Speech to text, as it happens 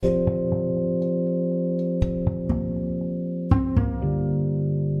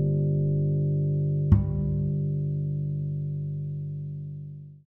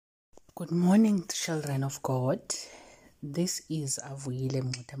Good morning, children of God. This is Avuyile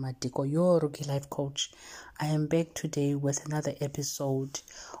Mngxitamadiko, your Rookie Life Coach. I am back today with another episode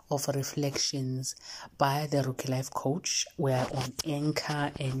of Reflections by the Rookie Life Coach. We are on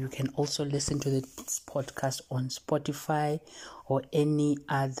Anchor, and you can also listen to this podcast on Spotify or any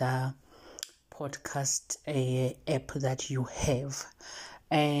other podcast app that you have.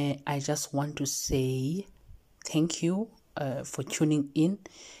 I just want to say thank you for tuning in.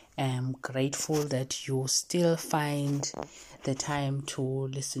 I'm grateful that you still find the time to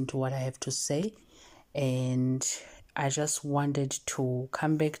listen to what I have to say, and I just wanted to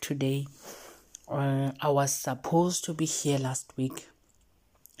come back today. I was supposed to be here last week,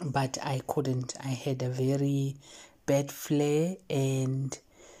 but I couldn't. I had a very bad flare, and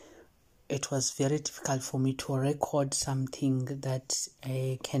it was very difficult for me to record something that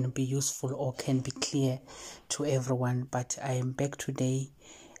can be useful or can be clear to everyone. But I am back today.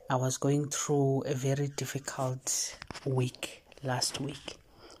 I was going through a very difficult week last week.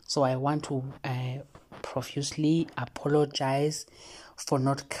 So I want to profusely apologize for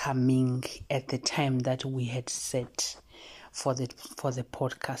not coming at the time that we had set for the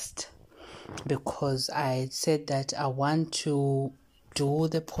podcast, because I said that I want to do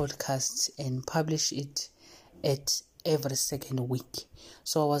the podcast and publish it at every second week.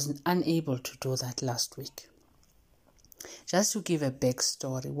 So I was unable to do that last week. Just to give a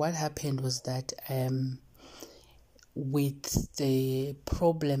backstory, what happened was that with the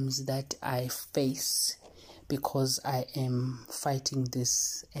problems that I face, because I am fighting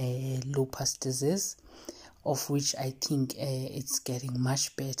this lupus disease, of which I think it's getting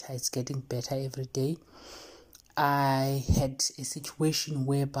much better. It's getting better every day. I had a situation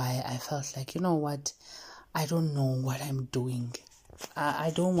whereby I felt like, you know what, I don't know what I'm doing.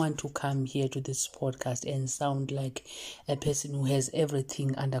 I don't want to come here to this podcast and sound like a person who has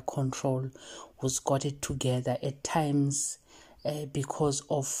everything under control, who's got it together. At times, because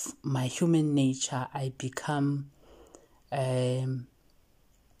of my human nature, I become in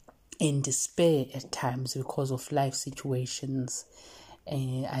despair at times because of life situations.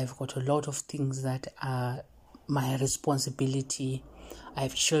 I've got a lot of things that are my responsibility. I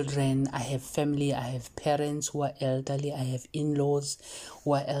have children, I have family, I have parents who are elderly, I have in-laws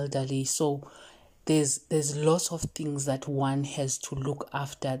who are elderly. So there's lots of things that one has to look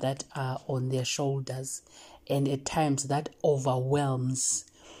after that are on their shoulders, and at times that overwhelms.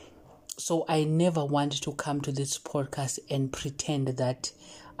 So I never want to come to this podcast and pretend that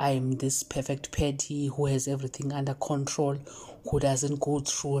I'm this perfect Patty who has everything under control, who doesn't go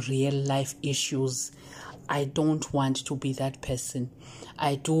through real life issues. I don't want to be that person.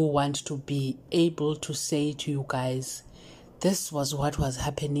 I do want to be able to say to you guys, this was what was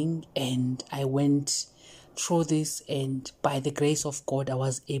happening, and I went through this, and by the grace of God, I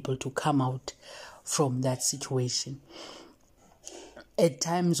was able to come out from that situation. At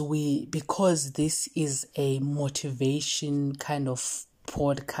times because this is a motivation kind of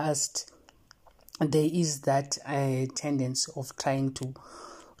podcast, there is that tendency of trying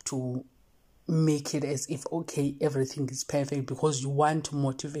to make it as if, okay, everything is perfect, because you want to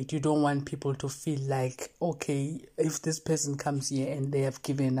motivate. You don't want people to feel like, okay, if this person comes here and they have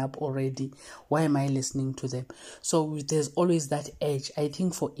given up already, why am I listening to them? So there's always that edge. I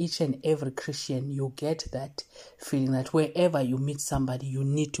think for each and every Christian, you get that feeling that wherever you meet somebody, you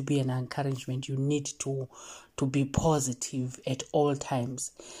need to be an encouragement. You need to be positive at all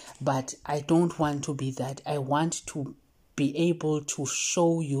times. But I don't want to be that. I want to be able to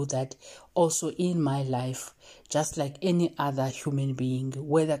show you that also in my life, just like any other human being,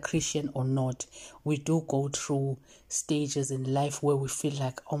 whether Christian or not, we do go through stages in life where we feel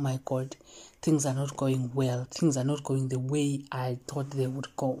like, oh my God, things are not going well. Things are not going the way I thought they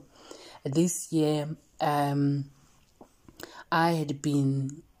would go. This year, I had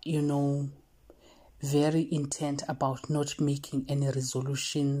been, very intent about not making any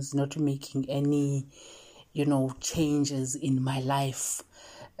resolutions, not making any changes in my life.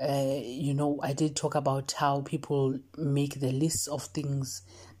 I did talk about how people make the list of things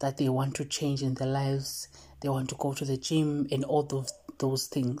that they want to change in their lives. They want to go to the gym and all those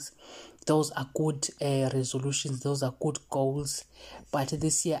things. Those are good resolutions. Those are good goals. But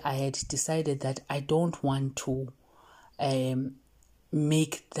this year I had decided that I don't want to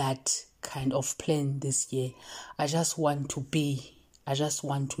make that kind of plan this year. I just want to be. I just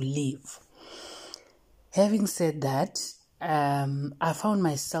want to live. Having said that, I found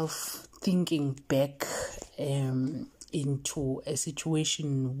myself thinking back into a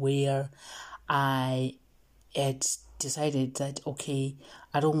situation where I had decided that, okay,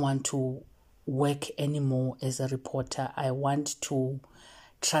 I don't want to work anymore as a reporter. I want to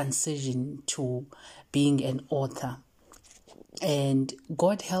transition to being an author. And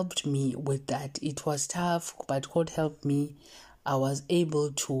God helped me with that. It was tough, but God helped me. I was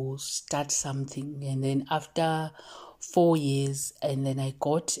able to start something. And then after 4 years, and then I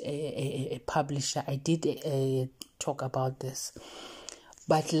got a publisher. I did talk about this.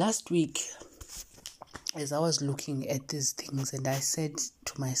 But last week, as I was looking at these things, and I said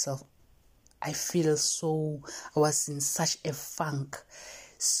to myself, I was in such a funk.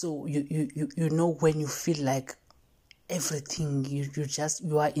 So you know when you feel like everything, you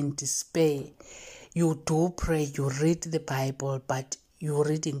are in despair. You do pray, you read the Bible, but you're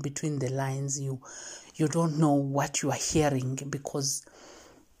reading between the lines. You don't know what you are hearing because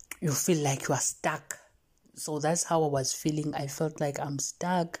you feel like you are stuck. So that's how I was feeling. I felt like I'm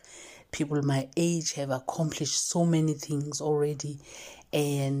stuck. People my age have accomplished so many things already,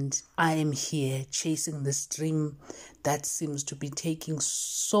 and I am here chasing this dream that seems to be taking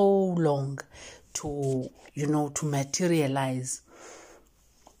so long to materialize.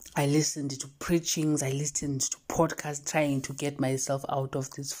 I listened to preachings, I listened to podcasts, trying to get myself out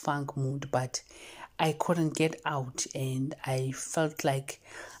of this funk mood, but I couldn't get out, and I felt like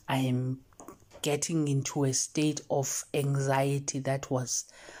I am getting into a state of anxiety that was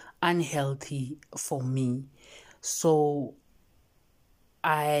unhealthy for me. So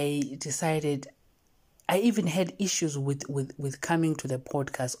I decided, I even had issues with coming to the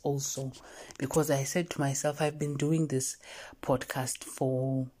podcast also, because I said to myself, I've been doing this podcast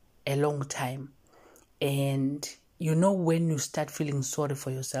for a long time. And when you start feeling sorry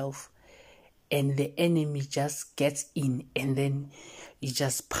for yourself and the enemy just gets in, and then it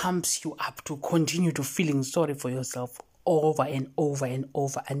just pumps you up to continue to feeling sorry for yourself over and over and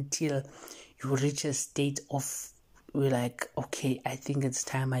over until you reach a state of, you're like, okay, I think it's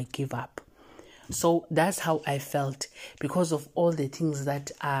time I give up. So that's how I felt, because of all the things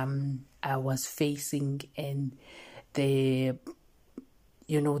that I was facing, and the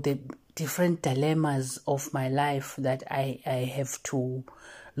different dilemmas of my life that I have to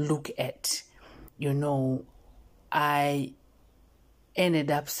look at. I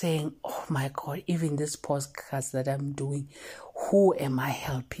ended up saying, oh my God, even this podcast that I'm doing, who am I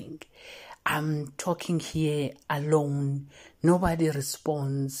helping? I'm talking here alone. Nobody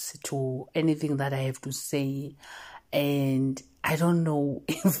responds to anything that I have to say. And I don't know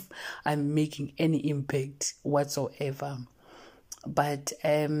if I'm making any impact whatsoever. But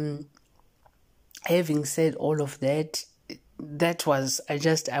having said all of that,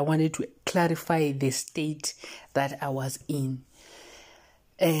 I wanted to clarify the state that I was in.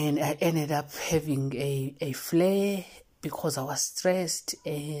 And I ended up having a flare because I was stressed,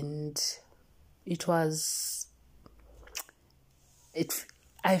 and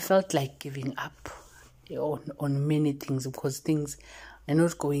I felt like giving up on many things, because things are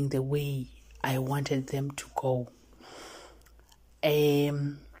not going the way I wanted them to go. I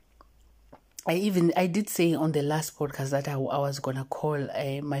did say on the last podcast that I was gonna call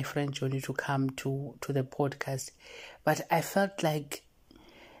my friend Johnny to come to the podcast, but I felt like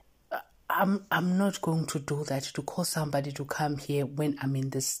I'm not going to do that, to call somebody to come here when I'm in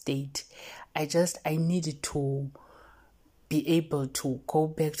this state. I needed to be able to go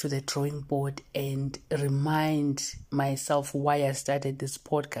back to the drawing board and remind myself why I started this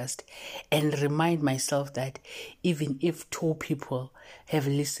podcast, and remind myself that even if 2 people have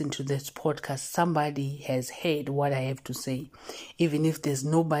listened to this podcast, somebody has heard what I have to say. Even if there's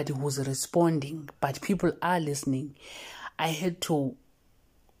nobody who's responding, but people are listening, I had to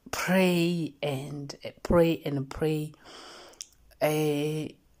pray and pray and pray.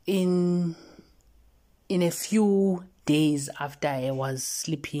 In a few days after I was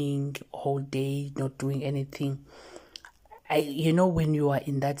sleeping all day, not doing anything, when you are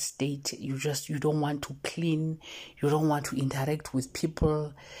in that state, you don't want to clean, you don't want to interact with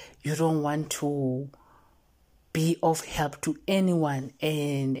people, you don't want to be of help to anyone,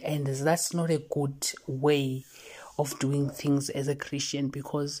 and that's not a good way of doing things as a Christian,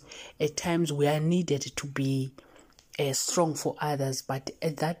 because at times we are needed to be strong for others, but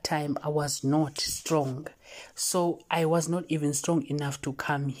at that time I was not strong. So I was not even strong enough to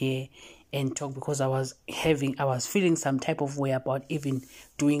come here and talk, because I was feeling some type of way about even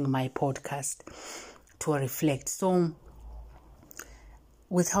doing my podcast to reflect. So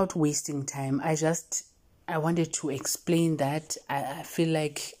without wasting time, I wanted to explain that I feel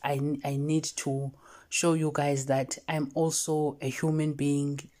like I need to show you guys that I'm also a human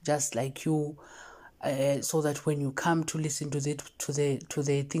being just like you, so that when you come to listen to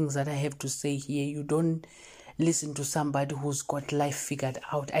the things that I have to say here, you don't listen to somebody who's got life figured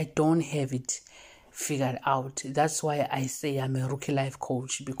out. I don't have it. figured out. That's why I say I'm a rookie life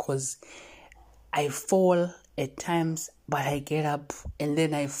coach, because I fall at times, but I get up, and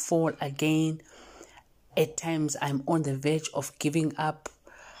then I fall again. At times I'm on the verge of giving up,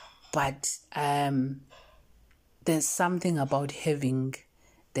 but there's something about having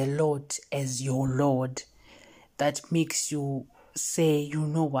the Lord as your Lord that makes you say, you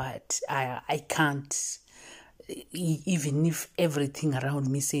know what, I can't. Even if everything around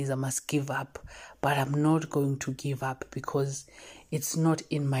me says I must give up, but I'm not going to give up, because it's not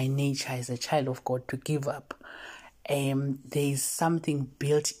in my nature as a child of God to give up. There is something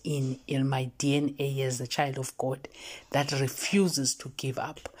built in my DNA as a child of God that refuses to give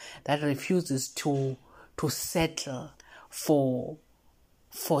up, that refuses to settle for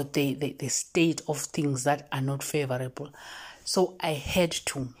the state of things that are not favorable. So I had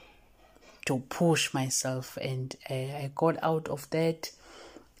to push myself, and I got out of that.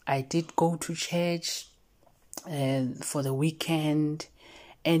 I did go to church for the weekend,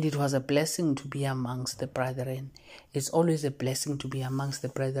 and it was a blessing to be amongst the brethren. It's always a blessing to be amongst the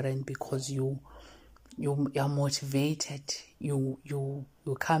brethren, because you are motivated. You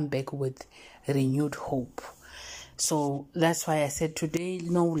come back with renewed hope. So that's why I said today,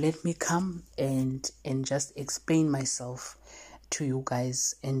 let me come and just explain myself to you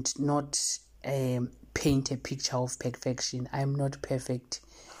guys, and not paint a picture of perfection. I'm not perfect.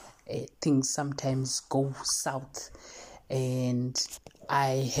 Things sometimes go south, and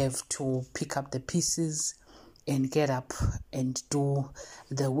I have to pick up the pieces and get up and do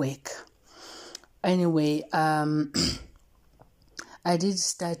the work. Anyway, I did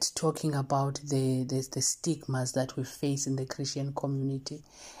start talking about the stigmas that we face in the Christian community,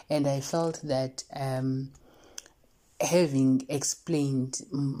 and I felt that having explained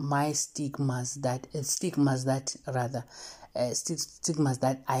my stigmas that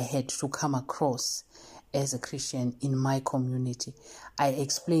I had to come across as a Christian in my community, I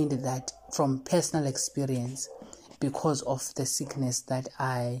explained that from personal experience, because of the sickness that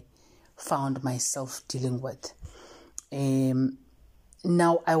I found myself dealing with.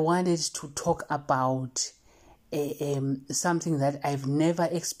 Now I wanted to talk about something that I've never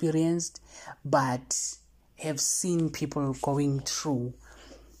experienced, but have seen people going through,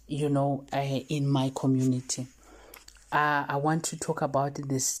 in my community. I want to talk about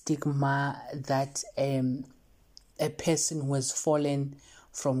the stigma that a person who has fallen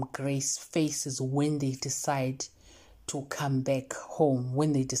from grace faces when they decide to come back home,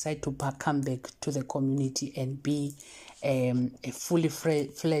 when they decide to come back to the community and be a fully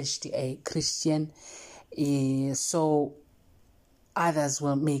fledged Christian. So others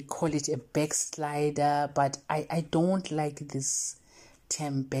may call it a backslider, but I don't like this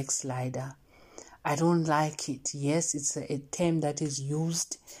term backslider. I don't like it. Yes, it's a term that is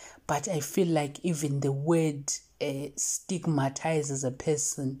used, but I feel like even the word stigmatizes a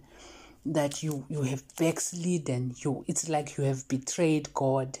person, that you have backslidden. It's like you have betrayed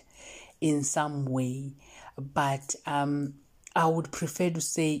God in some way. But I would prefer to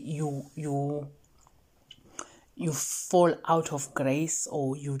say you fall out of grace,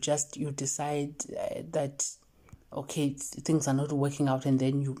 or you decide that okay, things are not working out, and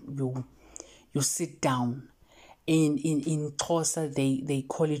then you sit down. In Xhosa they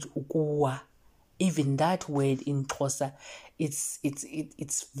call it ukuwa. Even that word in Xhosa,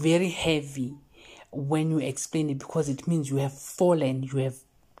 it's very heavy when you explain it, because it means you have fallen, you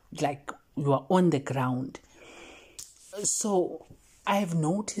are on the ground. So I've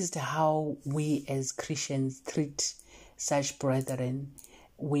noticed how we as Christians treat such brethren.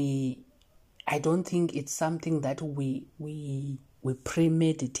 I don't think it's something that we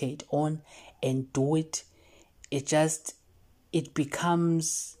premeditate on and do it. It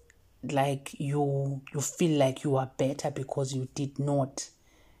becomes like you feel like you are better because you did not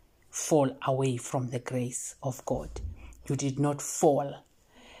fall away from the grace of God. You did not fall.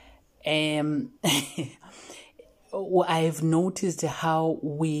 I've noticed how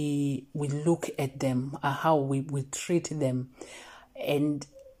we look at them, how we treat them, and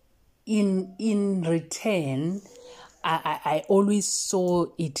in return, I always saw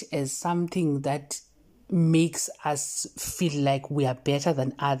it as something that makes us feel like we are better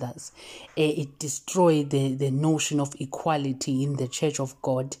than others. It destroyed the notion of equality in the Church of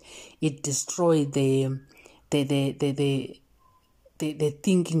God. It destroyed the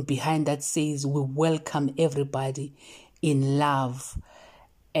thinking behind that says we welcome everybody in love.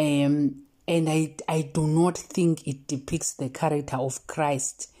 And I do not think it depicts the character of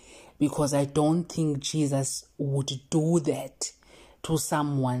Christ, because I don't think Jesus would do that to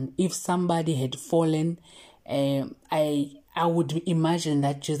someone. If somebody had fallen, I I would imagine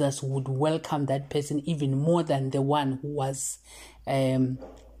that Jesus would welcome that person even more than the one who was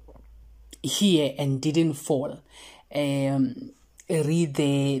here and didn't fall. Read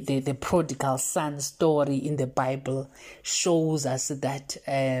the prodigal son story in the Bible, shows us that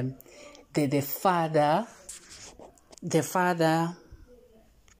the father,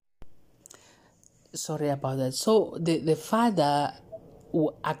 sorry about that. So the father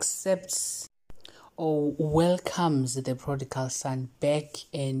who accepts or welcomes the prodigal son back,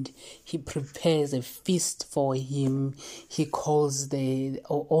 and he prepares a feast for him. He calls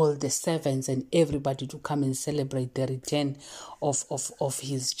all the servants and everybody to come and celebrate the return of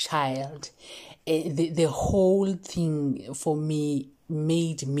his child. The whole thing for me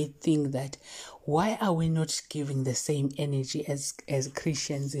made me think that why are we not giving the same energy as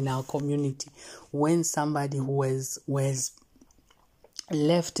Christians in our community when somebody who has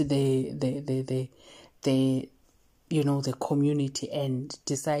left the community and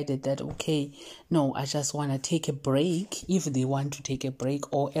decided that, okay, no, I just want to take a break, if they want to take a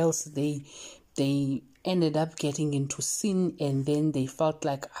break, or else they ended up getting into sin, and then they felt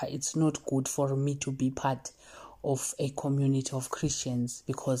like it's not good for me to be part of a community of Christians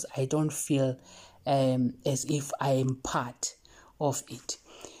because I don't feel as if I am part of it.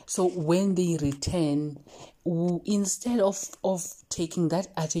 So when they return, instead of taking that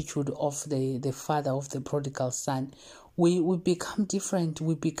attitude of the father of the prodigal son, we become different.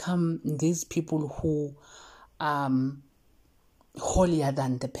 We become these people who holier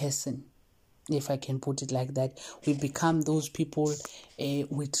than the person, if I can put it like that. We become those people,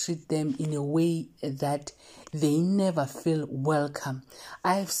 we treat them in a way that they never feel welcome.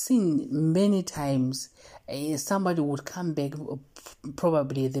 I've seen many times somebody would come back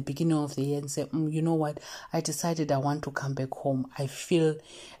probably at the beginning of the year and say, you know what, I decided I want to come back home. I feel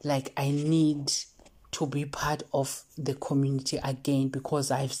like I need to be part of the community again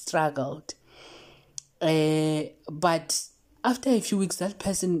because I've struggled. But after a few weeks, that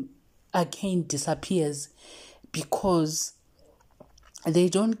person again disappears because they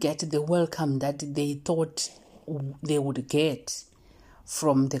don't get the welcome that they thought they would get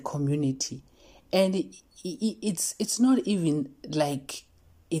from the community. And it's not even like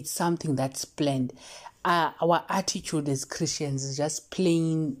it's something that's planned. Our attitude as Christians is just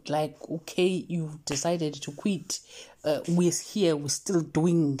plain like, okay, you decided to quit. We're here, we're still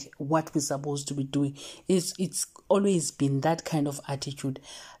doing what we're supposed to be doing. It's always been that kind of attitude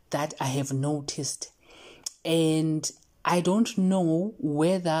that I have noticed. And I don't know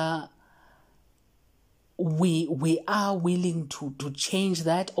whether we are willing to change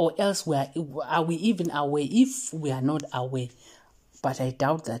that, or else are we even aware if we are not aware. But I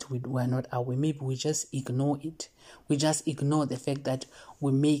doubt that we are not aware. Maybe we just ignore it. We just ignore the fact that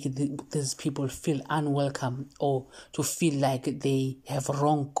we make these people feel unwelcome or to feel like they have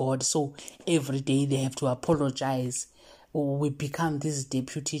wronged God. So every day they have to apologize. Or we become these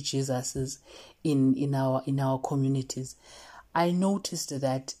deputy Jesuses in our communities. I noticed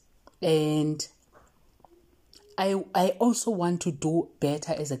that, and I also want to do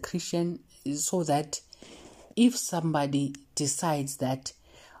better as a Christian, so that if somebody decides that,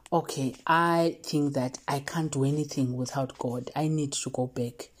 okay, I think that I can't do anything without God, I need to go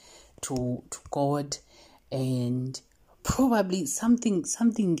back to God, and probably something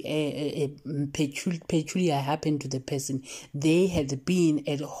peculiar happened to the person. They had been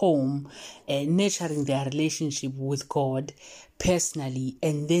at home nurturing their relationship with God personally,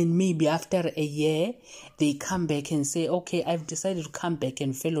 and then maybe after a year they come back and say, okay, I've decided to come back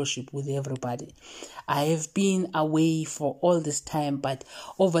and fellowship with everybody. I have been away for all this time, but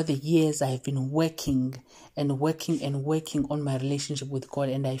over the years I have been working on my relationship with God,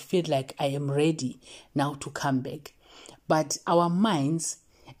 and I feel like I am ready now to come back. But our minds,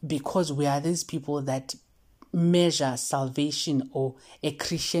 because we are these people that measure salvation or a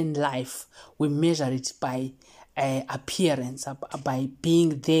Christian life, we measure it by appearance, by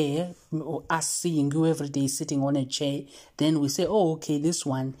being there, or us seeing you every day sitting on a chair. Then we say, oh, okay, this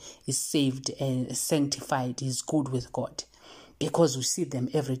one is saved and sanctified, is good with God, because we see them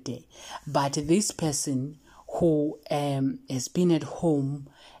every day. But this person who has been at home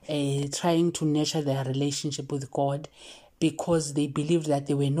trying to nurture their relationship with God, because they believed that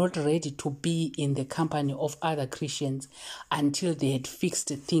they were not ready to be in the company of other Christians until they had fixed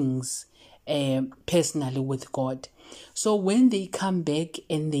things personally with God. So when they come back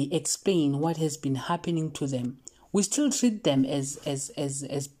and they explain what has been happening to them, we still treat them as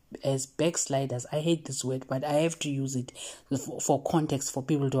backsliders. I hate this word, but I have to use it for context for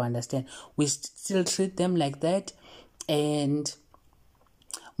people to understand. We still treat them like that, and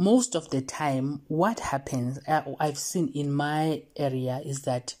most of the time, what happens, I've seen in my area, is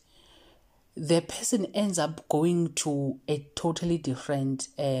that the person ends up going to a totally different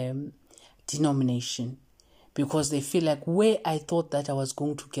denomination, because they feel like, where I thought that I was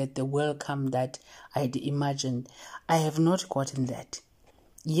going to get the welcome that I'd imagined, I have not gotten that.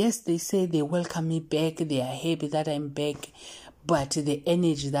 Yes, they say they welcome me back, they are happy that I'm back, but the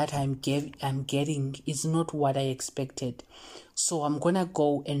energy that I'm getting is not what I expected. So I'm going to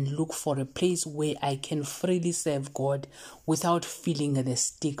go and look for a place where I can freely serve God without feeling the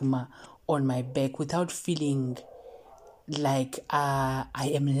stigma on my back, without feeling like I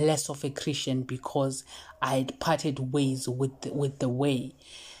am less of a Christian because I'd parted ways with the way.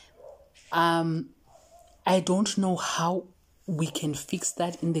 I don't know how we can fix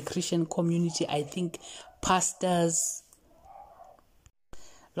that in the Christian community. I think pastors,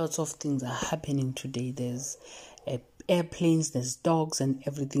 lots of things are happening today. There's airplanes, there's dogs, and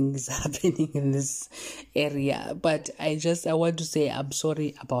everything is happening in this area. But I want to say I'm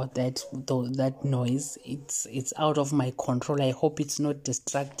sorry about that, though, that noise. It's out of my control. I hope it's not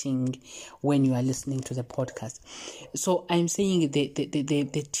distracting when you are listening to the podcast. So I'm saying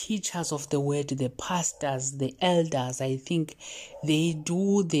the teachers of the word, the pastors, the elders, I think they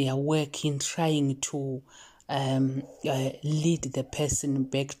do their work in trying to lead the person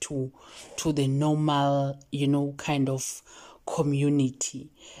back to the normal, kind of community,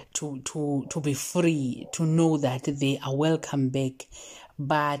 to be free, to know that they are welcome back.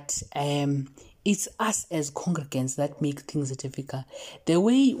 But it's us as congregants that make things difficult. The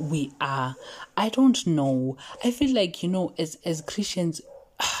way we are, I don't know. I feel like, as Christians,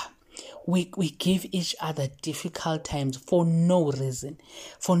 we give each other difficult times for no reason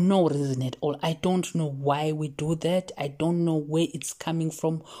at all. I don't know why we do that. I don't know where it's coming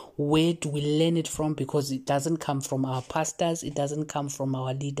from. Where do we learn it from? Because it doesn't come from our pastors. It doesn't come from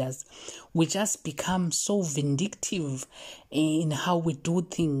our leaders. We just become so vindictive in how we do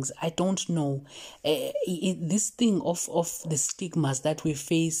things. I don't know. This thing of the stigmas that we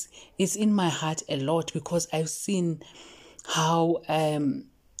face is in my heart a lot, because I've seen how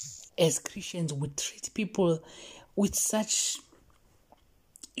as Christians we treat people with such,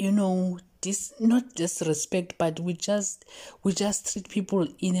 not disrespect, but we just treat people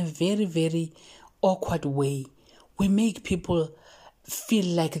in a very, very awkward way. We make people feel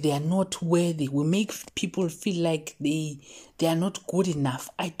like they are not worthy. We make people feel like they are not good enough.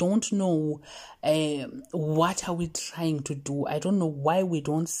 I don't know what are we trying to do. I don't know why we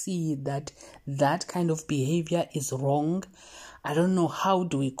don't see that kind of behavior is wrong. I don't know, how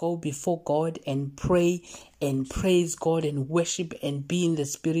do we go before God and pray and praise God and worship and be in the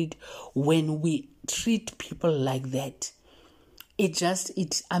spirit when we treat people like that?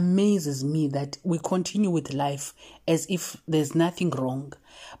 It amazes me that we continue with life as if there's nothing wrong,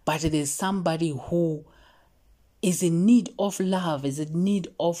 but there's somebody who is in need of love, is in need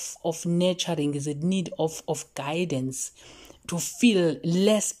of nurturing, is in need of guidance, to feel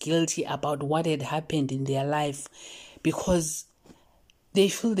less guilty about what had happened in their life, because they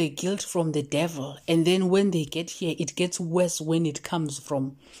feel the guilt from the devil. And then when they get here, it gets worse when it comes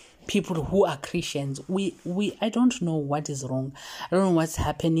from people who are Christians. I don't know what is wrong. I don't know what's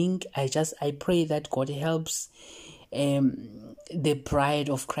happening. I pray that God helps the bride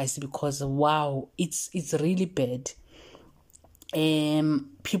of Christ, because wow, it's really bad.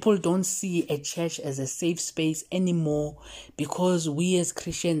 People don't see a church as a safe space anymore, because we as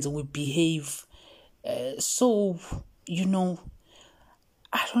Christians, we behave so,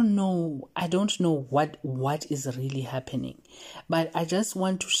 I don't know what is really happening, but I just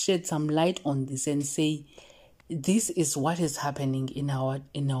want to shed some light on this and say this is what is happening in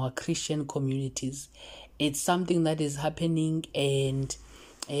our Christian communities. It's something that is happening, and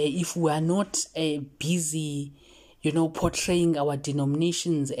if we are not busy, portraying our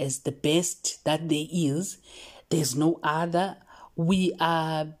denominations as the best that there is, there's no other. We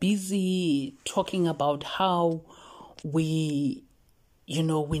are busy talking about how we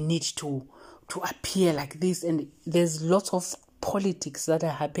need to appear like this, and there's lots of politics that are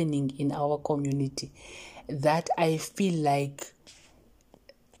happening in our community that I feel like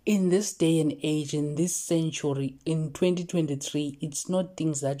in this day and age, in this century, in 2023, it's not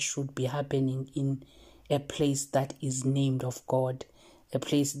things that should be happening in a place that is named of God, a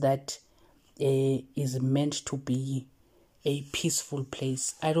place that is meant to be a peaceful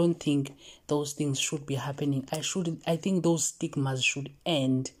place. I don't think those things should be happening. I think those stigmas should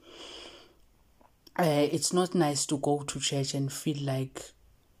end. It's not nice to go to church and feel like,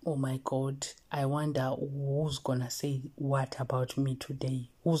 oh my God, I wonder who's gonna say what about me today.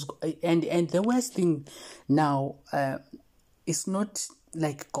 And the worst thing now it's not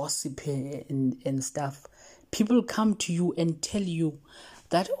like gossip and stuff. People come to you and tell you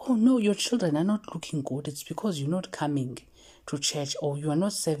that, oh no, your children are not looking good. It's because you're not coming to church or you are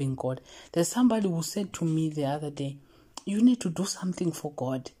not serving God. There's somebody who said to me the other day, you need to do something for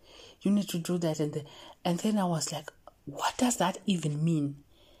God. You need to do that. And then I was like, what does that even mean?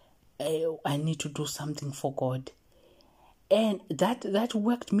 I need to do something for God. And that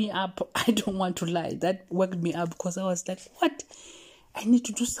worked me up. I don't want to lie. That worked me up because I was like, what? I need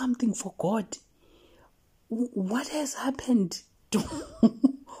to do something for God. What has happened?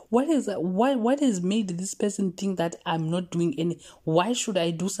 What has made this person think that I'm not doing any? Why should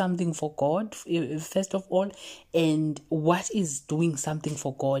I do something for God, first of all? And what is doing something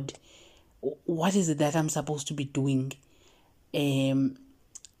for God? What is it that I'm supposed to be doing?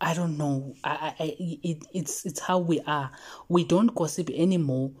 I don't know. It's how we are. We don't gossip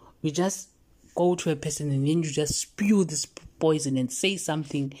anymore. We just go to a person and then you just spew this poison and say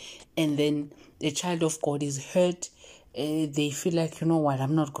something, and then the child of God is hurt. They feel like, you know what,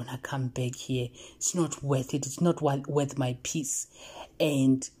 I'm not gonna come back here. It's not worth it. It's not worth my peace.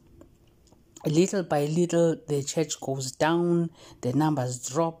 And little by little, the church goes down, the numbers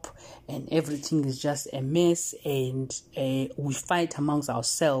drop, and everything is just a mess, and we fight amongst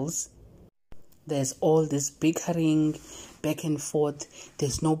ourselves. There's all this bickering back and forth.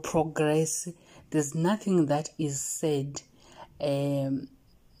 There's no progress. There's nothing that is said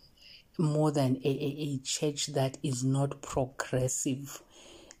more than a church that is not progressive,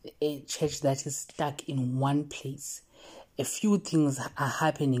 a church that is stuck in one place. A few things are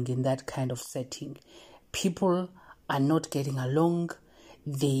happening in that kind of setting. People are not getting along.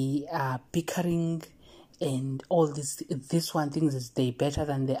 They are bickering, and all this one thinks is they better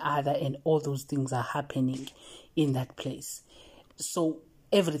than the other, and all those things are happening in that place. So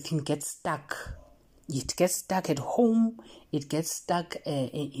everything gets stuck. It gets stuck at home. It gets stuck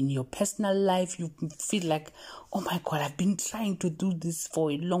in your personal life. You feel like, oh my God, I've been trying to do this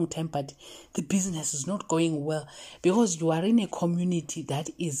for a long time, but the business is not going well because you are in a community that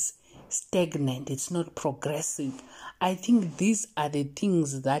is stagnant. It's not progressive. I think these are the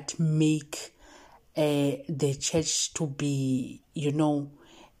things that make the church to be,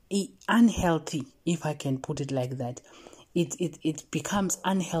 unhealthy, if I can put it like that. It becomes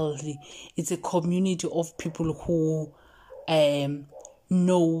unhealthy. It's a community of people who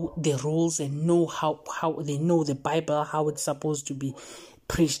know the rules and know how they know the Bible, how it's supposed to be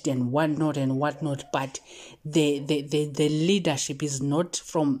preached and whatnot, but the leadership is not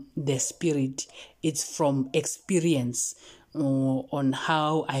from the Spirit, it's from experience. On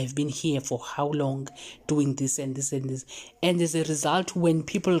how I've been here for how long doing this and this and this. And as a result, when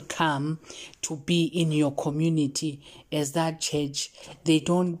people come to be in your community as that church, they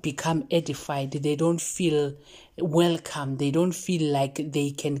don't become edified. They don't feel welcome. They don't feel like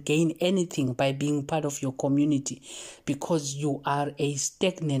they can gain anything by being part of your community, because you are a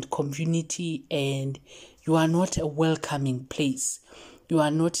stagnant community and you are not a welcoming place. You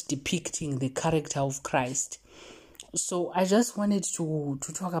are not depicting the character of Christ. So I just wanted to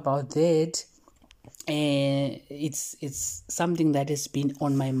talk about that. It's something that has been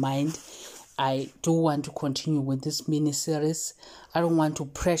on my mind. I do want to continue with this mini series. I don't want to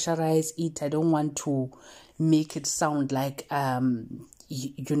pressurize it. I don't want to make it sound like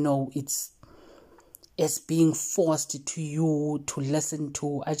it's as being forced to you to listen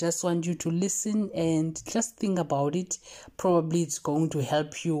to. I just want you to listen and just think about it. Probably it's going to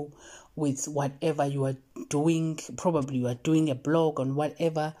help you with whatever you are doing. Probably you are doing a blog on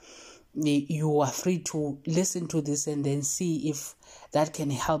whatever. You are free to listen to this and then see if that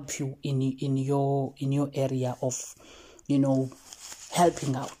can help you in your area of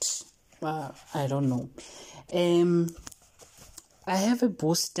helping out. I don't know. I have a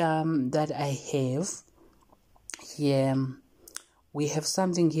booster that I have here. We have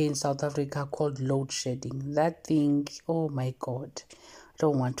something here in South Africa called load shedding. That thing, oh my God, I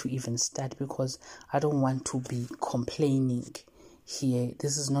don't want to even start because I don't want to be complaining here.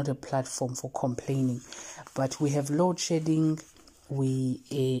 This is not a platform for complaining, but we have load shedding.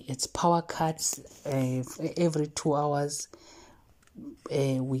 It's power cuts every 2 hours.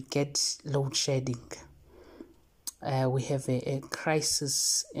 We get load shedding. We have a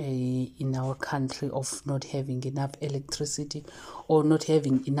crisis in our country of not having enough electricity or not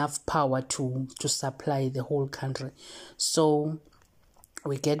having enough power to supply the whole country. So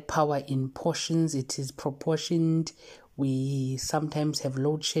we get power in portions. It is proportioned. We sometimes have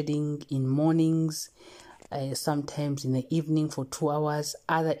load shedding in mornings, sometimes in the evening for 2 hours.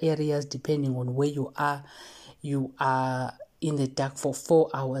 Other areas, depending on where you are in the dark for 4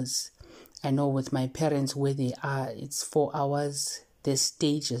 hours. I know with my parents where they are, it's 4 hours. There's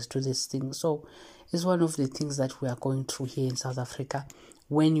stages to this thing. So it's one of the things that we are going through here in South Africa.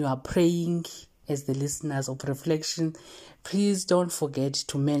 When you are praying, as the listeners of Reflection, please don't forget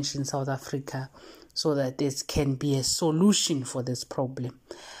to mention South Africa so that there can be a solution for this problem.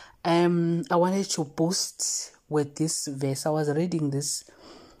 I wanted to boost with this verse. I was reading this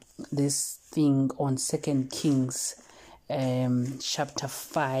thing on 2 Kings chapter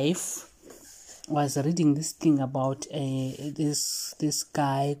 5. I was reading this thing about this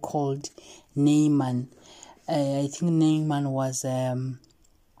guy called Naaman. I think Naaman was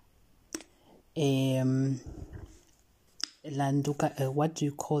Landuka, what do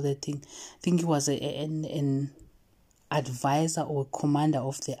you call that thing? I think he was an advisor or commander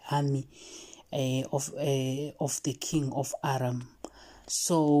of the army of the king of Aram.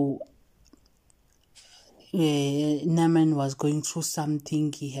 So Naaman was going through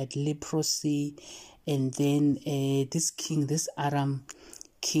something. He had leprosy, and then this Aramean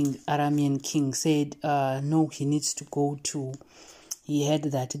king said no, he needs to go to, he heard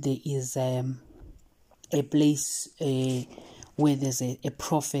that there is a place where there's a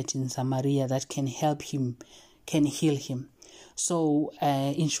prophet in Samaria that can help him, can heal him. So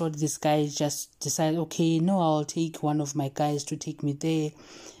in short, this guy just decided, okay, no, I'll take one of my guys to take me there.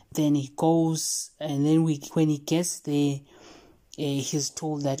 Then he goes, and then when he gets there, he's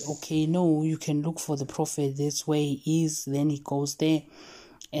told that, okay, no, you can look for the prophet, this way he is. Then he goes there,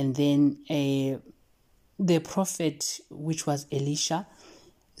 and then the prophet, which was Elisha,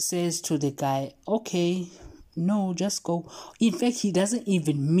 says to the guy, okay, no, just go. In fact, he doesn't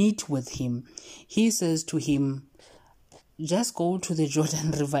even meet with him. He says to him, just go to the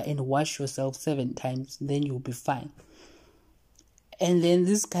Jordan River and wash yourself 7 times, then you'll be fine. And then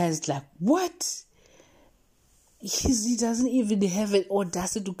this guy's like, what? He doesn't even have an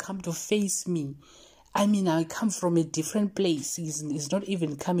audacity to come to face me. I mean, I come from a different place. He's not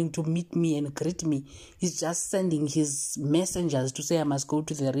even coming to meet me and greet me. He's just sending his messengers to say I must go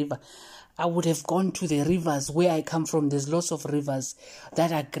to the river. I would have gone to the rivers where I come from. There's lots of rivers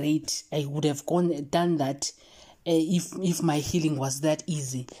that are great. I would have done that if my healing was that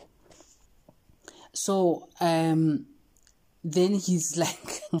easy. So, then he's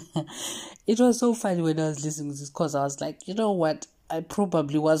like, it was so funny when I was listening to this, because I was like, you know what? I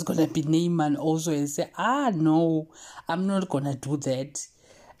probably was going to be Naaman also and say, no, I'm not going to do that.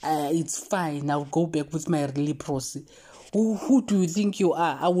 It's fine. I'll go back with my leprosy. Who do you think you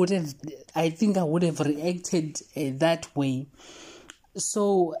are? I think I would have reacted that way.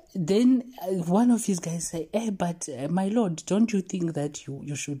 So then one of his guys said, but my lord, don't you think that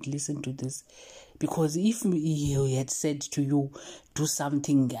you should listen to this? Because if he had said to you, do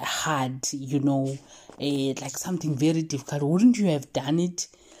something hard, like something very difficult, wouldn't you have done it?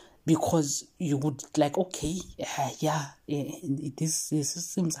 Because you would like, okay, this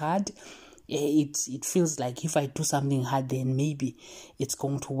seems hard. It feels like if I do something hard, then maybe it's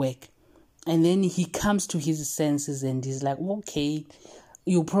going to work. And then he comes to his senses and he's like, okay,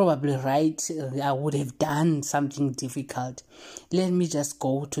 you're probably right. I would have done something difficult. Let me just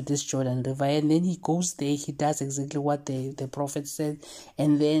go to this Jordan River. And then he goes there. He does exactly what the prophet said.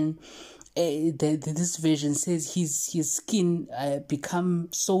 And then this version says his skin become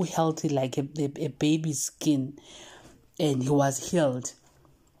so healthy, like a baby's skin. And he was healed.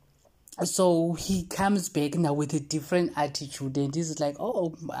 So he comes back now with a different attitude, and he's like,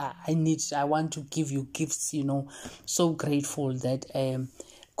 oh, I want to give you gifts, so grateful that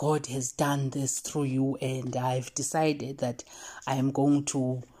God has done this through you, and I've decided that I am going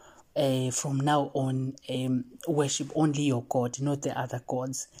to, from now on, worship only your God, not the other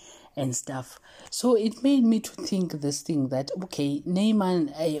gods and stuff. So it made me to think this thing that, okay,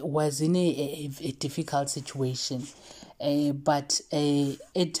 Naaman was in a difficult situation. But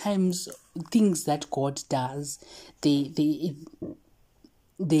at times, things that God does, they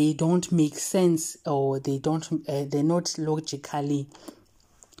don't make sense, or they're not logically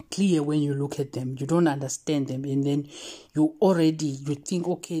clear when you look at them. You don't understand them, and then you think,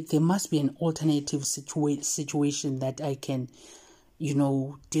 okay, there must be an alternative situation that I can,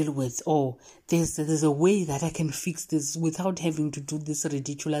 deal with. Or there's a way that I can fix this without having to do this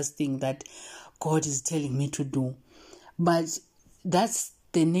ridiculous thing that God is telling me to do. But that's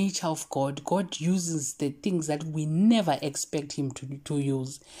the nature of God. God uses the things that we never expect him to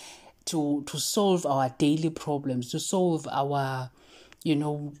use to solve our daily problems, to solve our,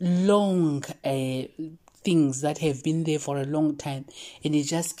 long things that have been there for a long time. And it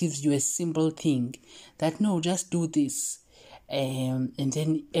just gives you a simple thing that, no, just do this. And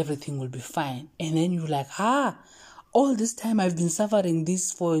then everything will be fine. And then you're like, All this time I've been suffering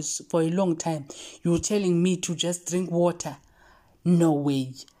this for a long time. You're telling me to just drink water? No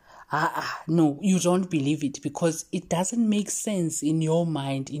way. No, you don't believe it because it doesn't make sense in your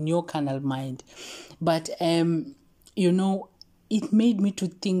mind, in your carnal mind. But, it made me to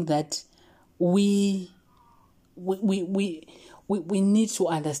think that we need to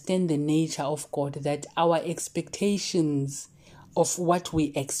understand the nature of God, that our expectations of what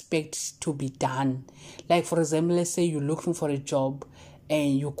we expect to be done. Like, for example, let's say you're looking for a job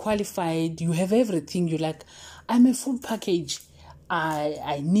and you're qualified, you have everything. You're like, I'm a full package.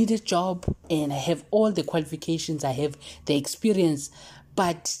 I need a job and I have all the qualifications, I have the experience,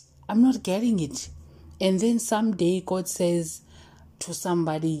 but I'm not getting it. And then someday God says to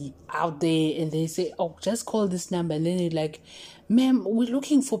somebody out there and they say, oh, just call this number. And then they're like, ma'am, we're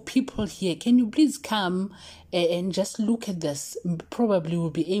looking for people here. Can you please come and just look at this? Probably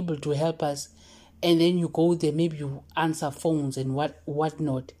will be able to help us. And then you go there, maybe you answer phones and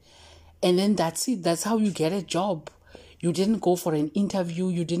whatnot. And then that's it. That's how you get a job. You didn't go for an interview.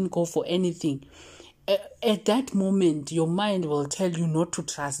 You didn't go for anything. At that moment, your mind will tell you not to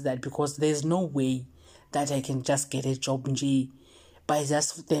trust that because there's no way that I can just get a job by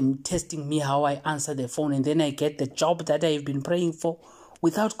just them testing me how I answer the phone and then I get the job that I've been praying for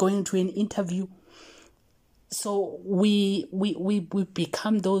without going to an interview. So we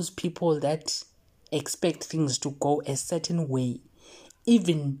become those people that expect things to go a certain way,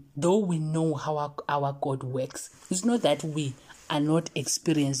 even though we know how our God works. It's not that we are not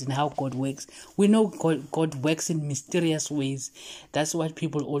experienced in how God works. We know God works in mysterious ways. That's what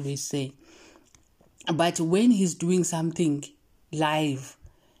people always say. But when he's doing something live,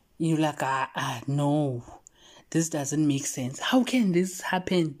 you're like, no, this doesn't make sense. How can this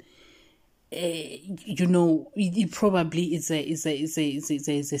happen? It probably is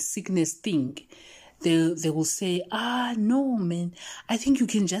a sickness thing. They will say, no, man, I think you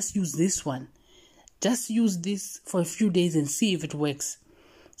can just use this one. Just use this for a few days and see if it works.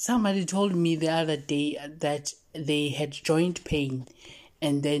 Somebody told me the other day that they had joint pain,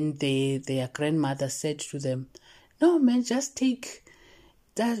 and then their grandmother said to them, no, man, just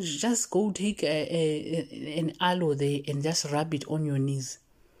go take an aloe there and just rub it on your knees.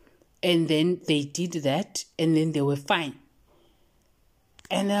 And then they did that, and then they were fine.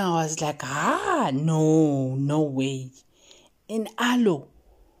 And then I was like, no way. The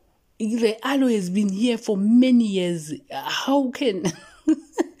aloe has been here for many years. How can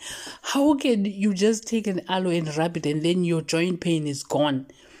you just take an aloe and rub it and then your joint pain is gone?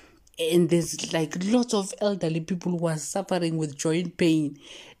 And there's like lots of elderly people who are suffering with joint pain.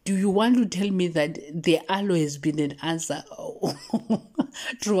 Do you want to tell me that the aloe has been an answer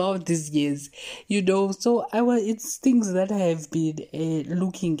throughout these years? So it's things that I have been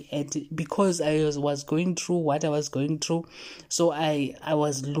looking at because I was going through what I was going through. So I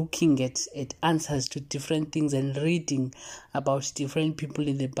was looking at answers to different things and reading about different people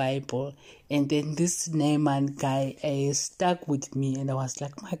in the Bible. And then this Naaman guy stuck with me, and I was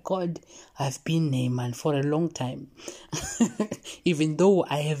like, my God, I've been Naaman for a long time. Even though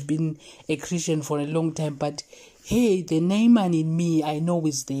I have been a Christian for a long time, but hey, the Naaman in me, I know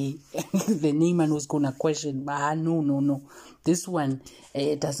is there. The Naaman was going to question, no. This one,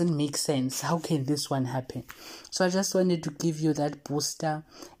 it doesn't make sense. How can this one happen? So I just wanted to give you that booster.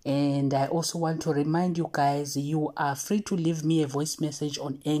 And I also want to remind you guys, you are free to leave me a voice message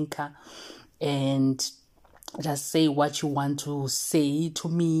on Anchor and just say what you want to say to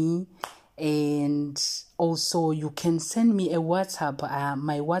me. And also you can send me a WhatsApp.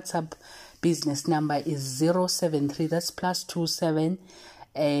 My WhatsApp business number is 073, that's +27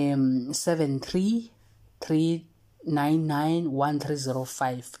 73 399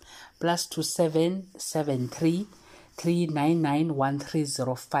 1305, +27 73 399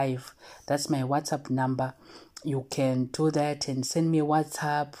 1305. That's my WhatsApp number. You can do that and send me a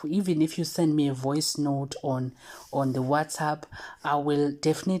WhatsApp. Even if you send me a voice note on the WhatsApp, I will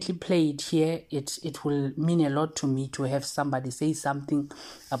definitely play it here. It will mean a lot to me to have somebody say something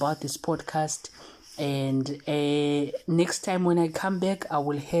about this podcast. And next time when I come back, I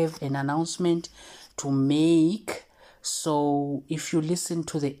will have an announcement to make. So if you listen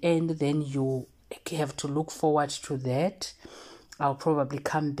to the end, then you have to look forward to that. I'll probably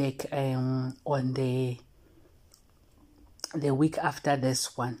come back on the week after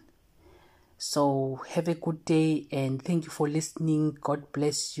this one. So have a good day and thank you for listening. God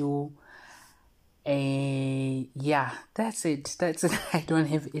bless you. That's it. I don't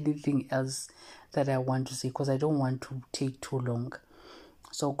have anything else that I want to say because I don't want to take too long.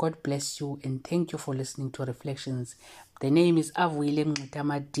 So God bless you and thank you for listening to Reflections. The name is Avuyile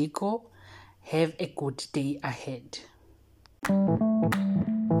Mngxitama Diko, Have a good day ahead.